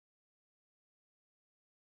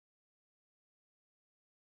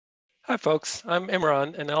Hi, folks. I'm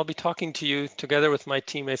Imran, and I'll be talking to you together with my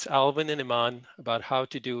teammates Alvin and Iman about how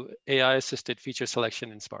to do AI-assisted feature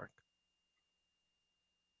selection in Spark.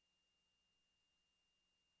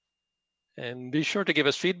 And be sure to give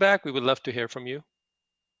us feedback. We would love to hear from you.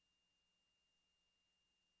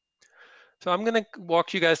 So I'm going to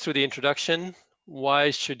walk you guys through the introduction. Why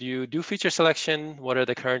should you do feature selection? What are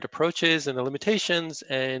the current approaches and the limitations?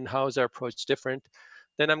 And how is our approach different?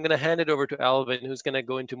 Then I'm going to hand it over to Alvin, who's going to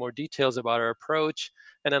go into more details about our approach.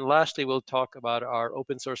 And then lastly, we'll talk about our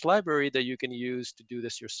open source library that you can use to do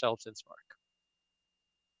this yourselves in Spark.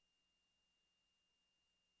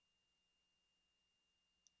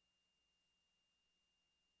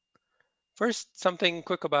 First, something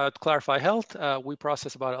quick about Clarify Health. We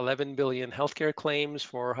process about 11 billion healthcare claims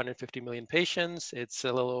for 150 million patients. It's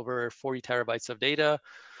a little over 40 terabytes of data.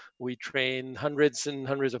 We train hundreds and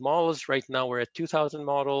hundreds of models. Right now, we're at 2,000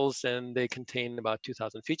 models, and they contain about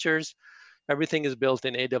 2,000 features. Everything is built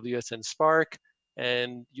in AWS and Spark,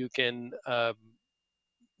 and you can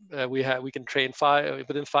we can train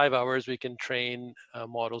within 5 hours. We can train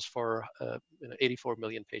models for 84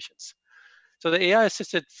 million patients. So the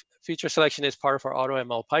AI-assisted feature selection is part of our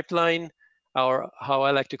AutoML pipeline, or how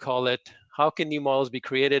I like to call it, how can new models be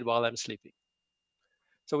created while I'm sleeping?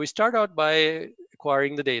 So we start out by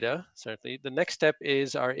acquiring the data, certainly. The next step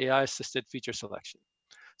is our AI-assisted feature selection.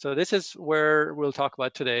 So this is where we'll talk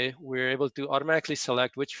about today. We're able to automatically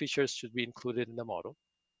select which features should be included in the model.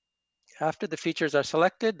 After the features are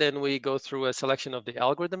selected, then we go through a selection of the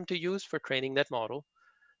algorithm to use for training that model.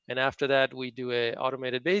 And after that, we do a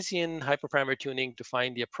automated Bayesian hyperparameter tuning to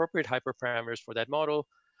find the appropriate hyperparameters for that model.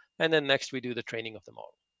 And then next, we do the training of the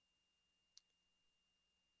model.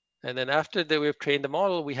 And then after that we've trained the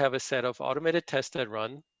model, we have a set of automated tests that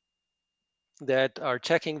run that are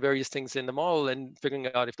checking various things in the model and figuring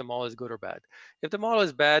out if the model is good or bad. If the model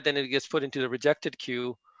is bad, then it gets put into the rejected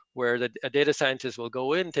queue where a data scientist will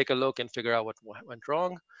go in, take a look, and figure out what went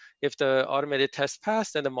wrong. If the automated test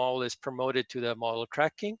passed, then the model is promoted to the model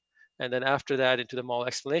tracking. And then after that, into the model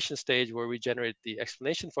explanation stage where we generate the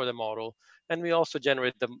explanation for the model. And we also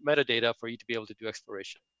generate the metadata for you to be able to do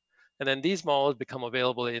exploration. And then these models become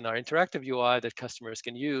available in our interactive UI that customers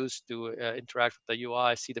can use to interact with the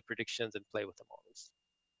UI, see the predictions, and play with the models.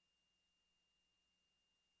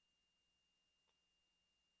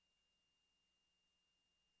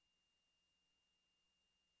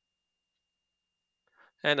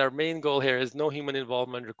 And our main goal here is no human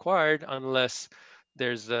involvement required unless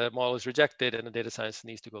there's a model is rejected and the data science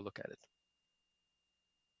needs to go look at it.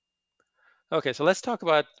 Okay, so let's talk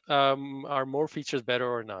about are more features better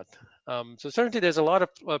or not? So certainly there's a lot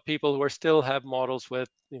of people who are still have models with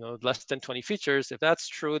less than 20 features. If that's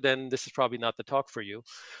true, then this is probably not the talk for you.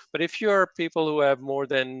 But if you're people who have more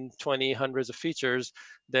than 20, hundreds of features,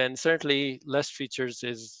 then certainly less features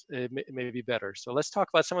is may be better. So let's talk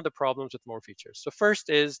about some of the problems with more features. So first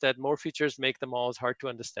is that more features make the models hard to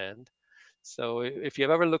understand. So if you've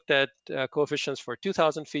ever looked at coefficients for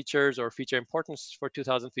 2,000 features or feature importance for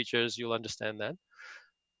 2,000 features, you'll understand that.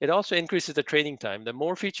 It also increases the training time. The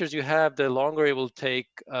more features you have, the longer it will take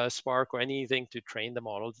Spark or anything to train the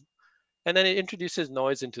models. And then it introduces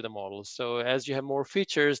noise into the models. So as you have more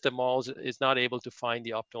features, the model is not able to find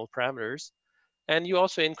the optimal parameters. And you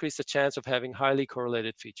also increase the chance of having highly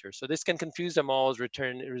correlated features. So this can confuse the models,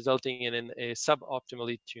 resulting in a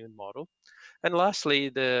suboptimally tuned model. And lastly,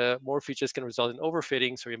 the more features can result in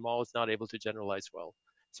overfitting, so your model is not able to generalize well.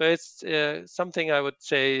 So it's something I would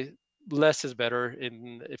say less is better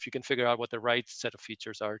if you can figure out what the right set of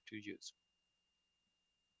features are to use.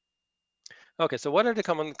 Okay, so what are the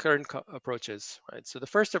common current approaches, right? So the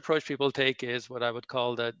first approach people take is what I would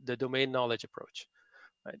call the domain knowledge approach,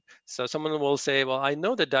 right? So someone will say, well, I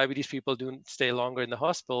know that diabetes people do stay longer in the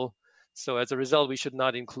hospital, so as a result, we should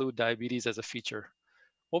not include diabetes as a feature.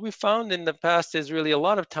 What we found in the past is really a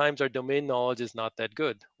lot of times our domain knowledge is not that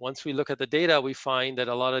good. Once we look at the data, we find that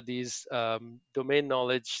a lot of these domain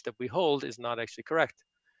knowledge that we hold is not actually correct.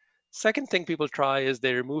 Second thing people try is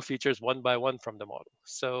they remove features one by one from the model.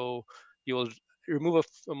 So you will remove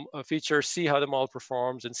a feature, see how the model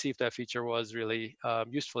performs, and see if that feature was really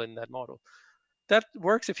useful in that model. That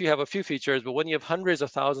works if you have a few features, but when you have hundreds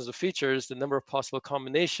of thousands of features, the number of possible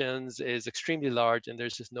combinations is extremely large, and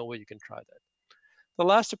there's just no way you can try that. The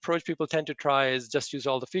last approach people tend to try is just use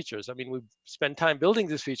all the features. I mean, we spend time building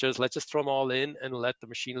these features, let's just throw them all in and let the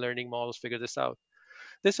machine learning models figure this out.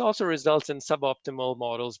 This also results in suboptimal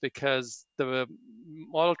models because the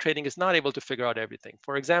model training is not able to figure out everything.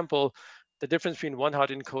 For example, the difference between one-hot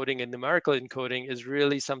encoding and numerical encoding is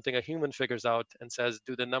really something a human figures out and says,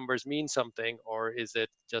 do the numbers mean something or is it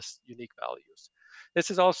just unique values?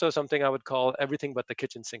 This is also something I would call everything but the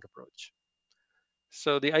kitchen sink approach.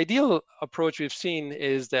 So the ideal approach we've seen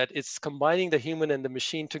is that it's combining the human and the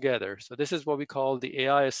machine together. So this is what we call the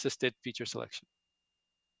AI assisted feature selection.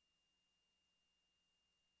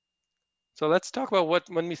 So let's talk about what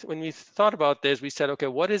when we thought about this, we said, okay,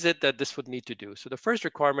 what is it that this would need to do? So the first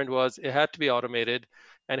requirement was it had to be automated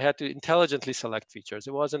and it had to intelligently select features.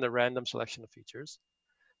 It wasn't a random selection of features.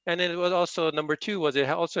 And then it was also number two was it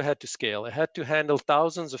also had to scale. It had to handle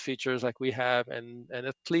thousands of features like we have and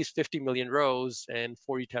at least 50 million rows and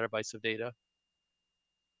 40 terabytes of data.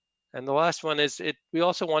 And the last one is we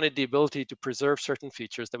also wanted the ability to preserve certain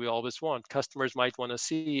features that we always want. Customers might want to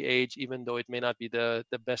see age, even though it may not be the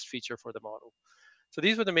best feature for the model. So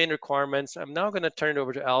these were the main requirements. I'm now going to turn it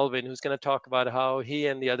over to Alvin, who's going to talk about how he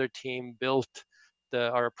and the other team built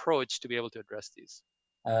our approach to be able to address these.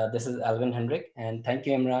 This is Alvin Hendrik, and thank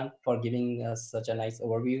you, Imran, for giving us such a nice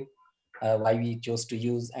overview. Why we chose to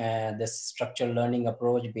use this structured learning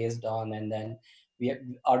approach based on, and then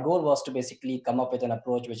our goal was to basically come up with an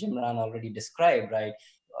approach which Imran already described, right?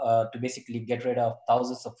 To basically get rid of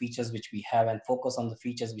thousands of features which we have and focus on the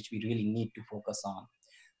features which we really need to focus on.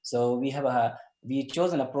 So we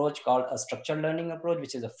chose an approach called a structured learning approach,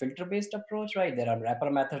 which is a filter-based approach, right? There are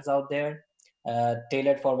wrapper methods out there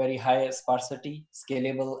tailored for very high sparsity,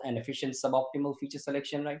 scalable, and efficient suboptimal feature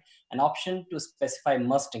selection, right? An option to specify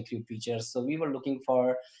must include features. So we were looking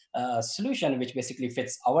for a solution which basically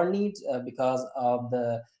fits our needs because of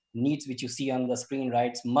the needs which you see on the screen,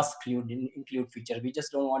 right? Must include features. We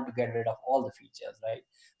just don't want to get rid of all the features, right?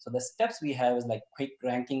 So the steps we have is like quick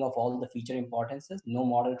ranking of all the feature importances, no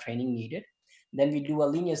model training needed. Then we do a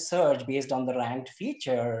linear search based on the ranked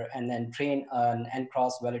feature and then train an n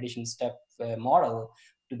cross validation step model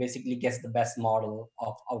to basically get the best model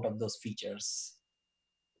out of those features.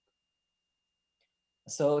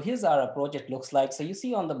 So here's our approach. It looks like, so you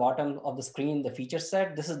see on the bottom of the screen, the feature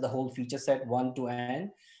set. This is the whole feature set 1 to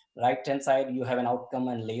n. Right hand side, you have an outcome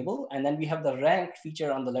and label. And then we have the ranked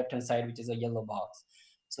feature on the left hand side, which is a yellow box.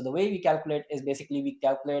 So the way we calculate is basically we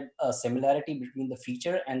calculate a similarity between the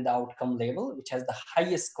feature and the outcome label, which has the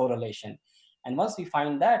highest correlation. And once we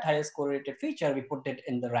find that highest correlated feature, we put it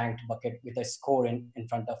in the ranked bucket with a score in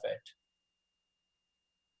front of it.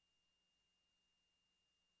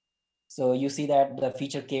 So you see that the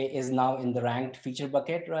feature K is now in the ranked feature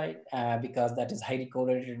bucket, right? Because that is highly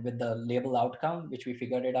correlated with the label outcome, which we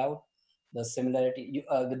figured it out, the similarity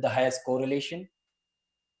with the highest correlation.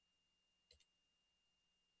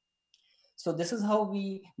 So this is how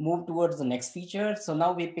we move towards the next feature. So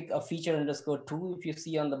now we pick a feature underscore 2. If you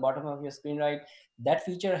see on the bottom of your screen, right, that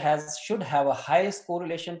feature should have a highest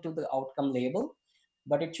correlation to the outcome label,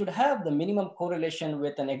 but it should have the minimum correlation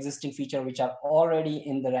with an existing feature which are already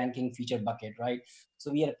in the ranking feature bucket, right? So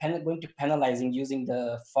we are going to penalizing using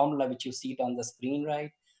the formula which you see it on the screen, right?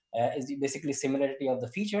 Is basically similarity of the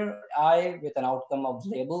feature I with an outcome of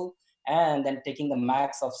label, and then taking the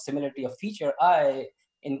max of similarity of feature I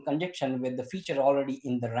in conjunction with the feature already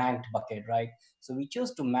in the ranked bucket, right? So we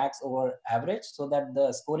choose to max over average so that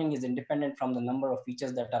the scoring is independent from the number of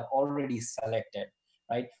features that are already selected,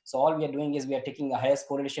 right? So all we are doing is we are taking the highest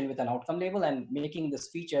correlation with an outcome label and making this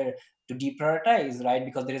feature to deprioritize, right?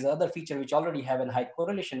 Because there is other feature which already have a high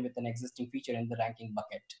correlation with an existing feature in the ranking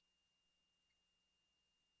bucket,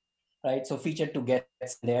 right? So feature 2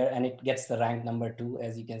 gets there and it gets the rank number 2,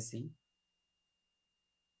 as you can see.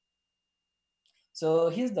 So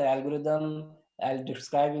here's the algorithm I'll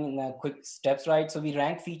describing in a quick steps, right? So we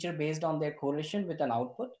rank feature based on their correlation with an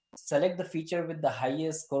output, select the feature with the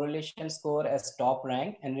highest correlation score as top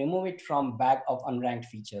rank and remove it from bag of unranked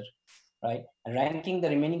feature, right? And ranking the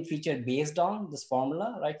remaining feature based on this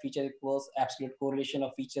formula, right? Feature equals absolute correlation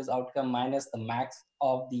of features outcome minus the max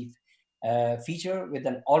of the feature with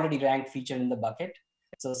an already ranked feature in the bucket.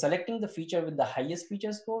 So selecting the feature with the highest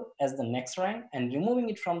feature score as the next rank and removing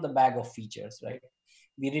it from the bag of features, right?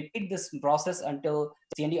 We repeat this process until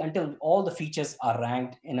until all the features are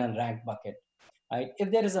ranked in a ranked bucket, right?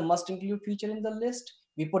 If there is a must include feature in the list,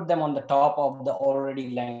 we put them on the top of the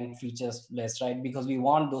already ranked features list, right? Because we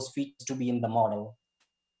want those features to be in the model.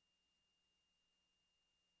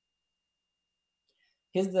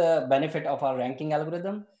 Here's the benefit of our ranking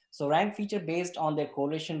algorithm. So rank feature based on their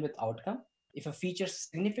correlation with outcome. If a feature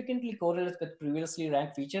significantly correlates with previously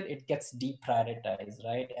ranked feature, it gets deprioritized,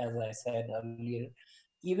 right? As I said earlier,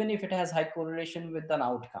 even if it has high correlation with an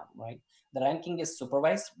outcome, right? The ranking is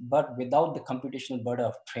supervised, but without the computational burden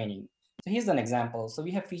of training. So here's an example. So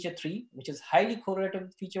we have feature 3, which is highly correlated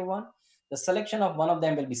with feature 1. the selection of one of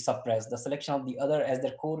them will be suppressed. The selection of the other, as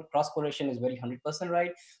their cross correlation is very 100%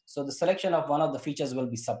 right. So the selection of one of the features will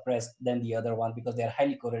be suppressed than the other one because they are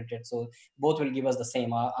highly correlated. So both will give us the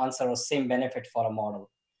same answer or same benefit for a model.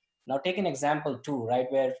 Now take an example 2, right,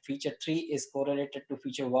 where feature 3 is correlated to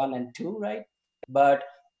feature 1 and 2, right? But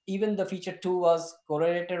even the feature 2 was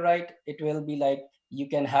correlated, right? It will be like you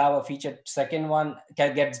can have a feature second one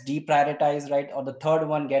gets deprioritized, right? Or the third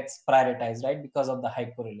one gets prioritized, right? Because of the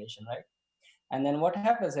high correlation, right? And then what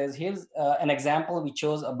happens is, here's an example. We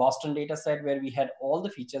chose a Boston data set where we had all the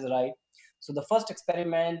features, right? So the first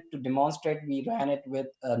experiment to demonstrate, we ran it with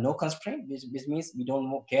no constraint, which means we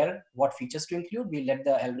don't care what features to include. We let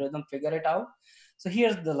the algorithm figure it out. So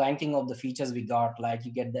here's the ranking of the features we got. Like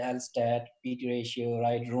you get the LSTAT, PT ratio,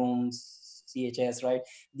 right? Rooms, CHS, right?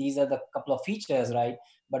 These are the couple of features, right?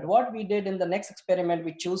 But what we did in the next experiment,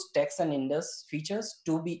 we choose text and index features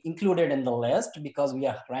to be included in the list because we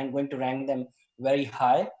are going to rank them very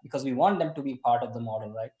high because we want them to be part of the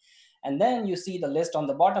model, right? And then you see the list on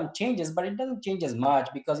the bottom changes, but it doesn't change as much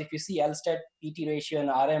because if you see LSTAT, PT ratio, and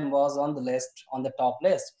RM was on the list, on the top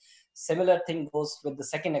list. Similar thing goes with the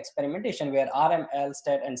second experimentation where RM,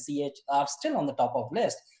 LSTAT, and CH are still on the top of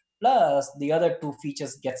list. Plus the other two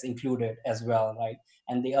features gets included as well, right?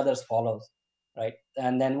 And the others follows, right?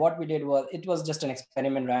 And then what we did was, it was just an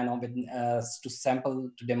experiment ran on with to sample,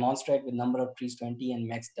 to demonstrate with number of trees 20 and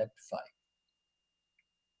max depth 5.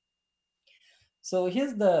 So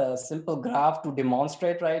here's the simple graph to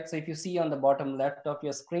demonstrate, right? So if you see on the bottom left of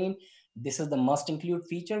your screen, this is the must include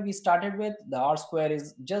feature we started with. The R square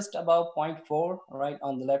is just about 0.4, right,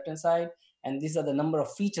 on the left hand side. And these are the number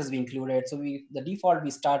of features we included. So the default we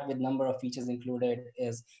start with number of features included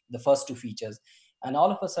is the first two features. And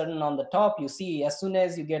all of a sudden on the top, you see as soon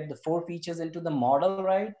as you get the 4 features into the model,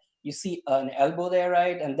 right, you see an elbow there,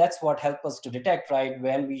 right? And that's what helped us to detect, right,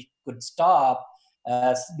 when we could stop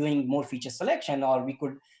doing more feature selection, or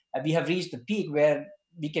we have reached the peak where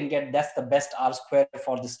we can get, that's the best R square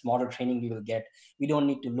for this model training we will get. We don't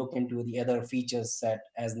need to look into the other features set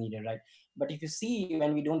as needed, right? But if you see,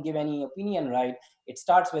 when we don't give any opinion, right, it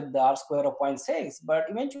starts with the R square of 0.6, but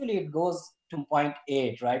eventually it goes to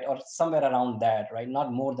 0.8, right, or somewhere around that, right,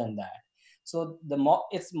 not more than that. So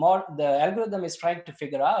it's more, the algorithm is trying to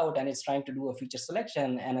figure out, and it's trying to do a feature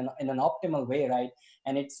selection and in an optimal way, right?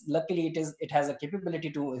 And it's luckily it has a capability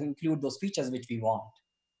to include those features which we want.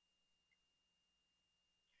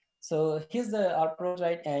 So here's the our approach,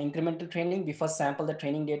 right? Incremental training. We first sample the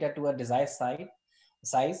training data to a desired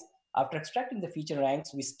size. After extracting the feature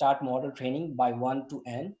ranks, we start model training by 1 to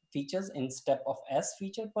n features in step of S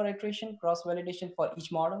feature per iteration, cross validation for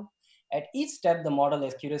each model. At each step, the model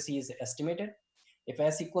accuracy is estimated. If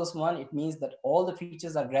S equals 1, it means that all the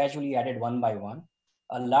features are gradually added one by one.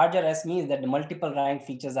 A larger S means that the multiple ranked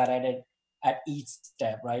features are added at each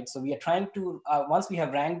step, right? So we are trying to, once we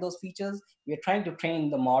have ranked those features, we are trying to train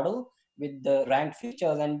the model with the ranked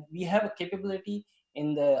features, and we have a capability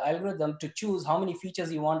in the algorithm to choose how many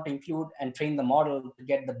features you want to include and train the model to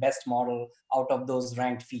get the best model out of those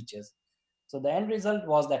ranked features. So the end result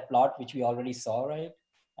was that plot, which we already saw, right?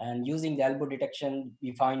 And using the elbow detection,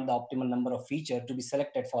 we find the optimal number of features to be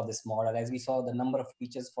selected for this model. As we saw, the number of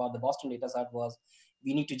features for the Boston dataset was,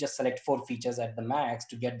 we need to just select 4 features at the max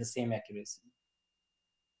to get the same accuracy.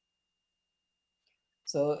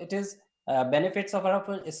 So it is benefits of our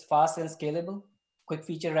approach is fast and scalable, quick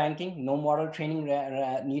feature ranking, no model training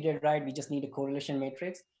needed, right? We just need a correlation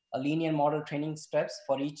matrix, a linear model training steps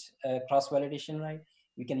for each cross validation, right?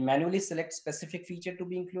 We can manually select specific feature to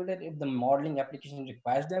be included if the modeling application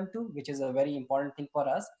requires them to, which is a very important thing for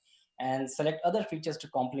us, and select other features to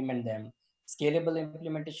complement them. Scalable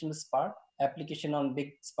implementation with Spark, application on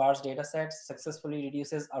big sparse data sets successfully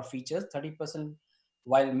reduces our features 30%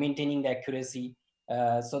 while maintaining the accuracy.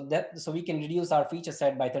 So we can reduce our feature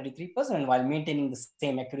set by 33% while maintaining the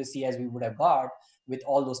same accuracy as we would have got with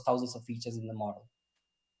all those thousands of features in the model.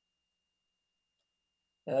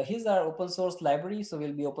 Here's our open source library. So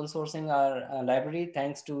we'll be open sourcing our library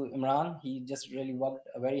thanks to Imran. He just really worked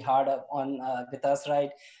very hard on with us,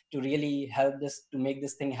 right, to really help this, to make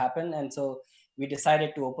this thing happen. And so we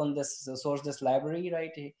decided to open this, source this library,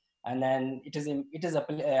 right? And then it is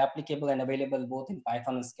applicable and available both in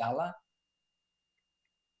Python and Scala.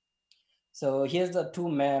 So here's the two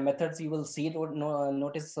methods you will see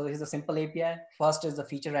notice. So here's a simple API. First is the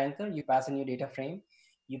feature anchor. You pass in your data frame,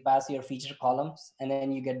 you pass your feature columns, and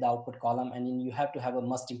then you get the output column. And then you have to have a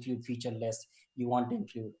must include feature list you want to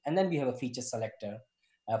include. And then we have a feature selector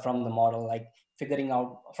from the model, like figuring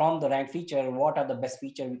out from the ranked feature, what are the best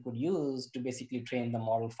feature we could use to basically train the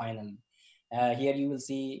model finally. Here you will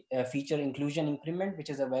see a feature inclusion increment, which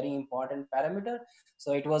is a very important parameter.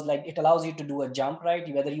 So it was like, it allows you to do a jump, right?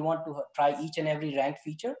 Whether you want to try each and every ranked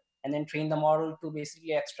feature and then train the model to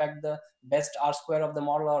basically extract the best R square of the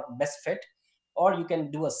model or best fit, or you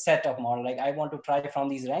can do a set of model. Like, I want to try from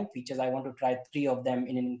these ranked features, I want to try 3 of them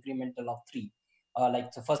in an incremental of 3.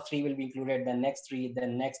 Like, so first 3 will be included, then next 3,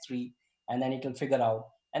 then next 3, and then it will figure out.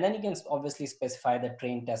 And then you can obviously specify the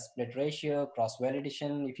train test split ratio, cross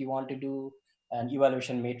validation if you want to do an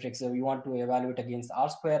evaluation matrix. So you want to evaluate against R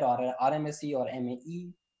square or RMSE or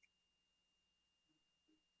MAE.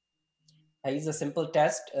 I use a simple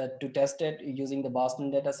test to test it using the Boston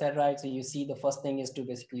data set, right? So you see the first thing is to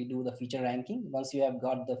basically do the feature ranking. Once you have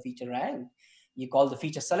got the feature ranked, you call the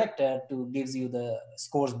feature selector to gives you the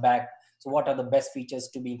scores back. So what are the best features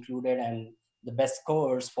to be included, and the best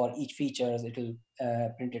scores for each features, it will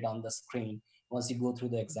print it on the screen once you go through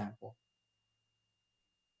the example.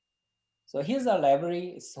 So here's our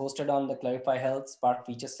library. It's hosted on the Clarify Health Spark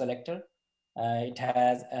Feature Selector. It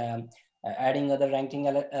has adding other ranking.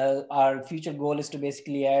 Our future goal is to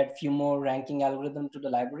basically add few more ranking algorithm to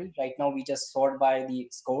the library. Right now, we just sort by the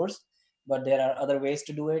scores, but there are other ways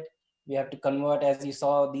to do it. We have to convert, as you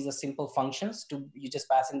saw, these are simple functions. To you just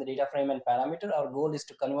pass in the data frame and parameter. Our goal is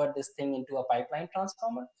to convert this thing into a pipeline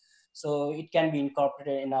transformer, so it can be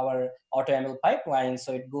incorporated in our AutoML pipeline.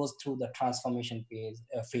 So it goes through the transformation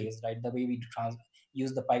phase, right? The way we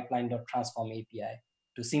use the pipeline.transform API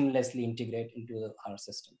to seamlessly integrate into our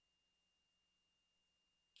system.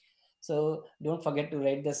 So don't forget to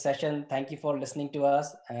rate this session. Thank you for listening to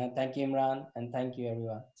us. Thank you, Imran, and thank you,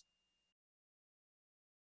 everyone.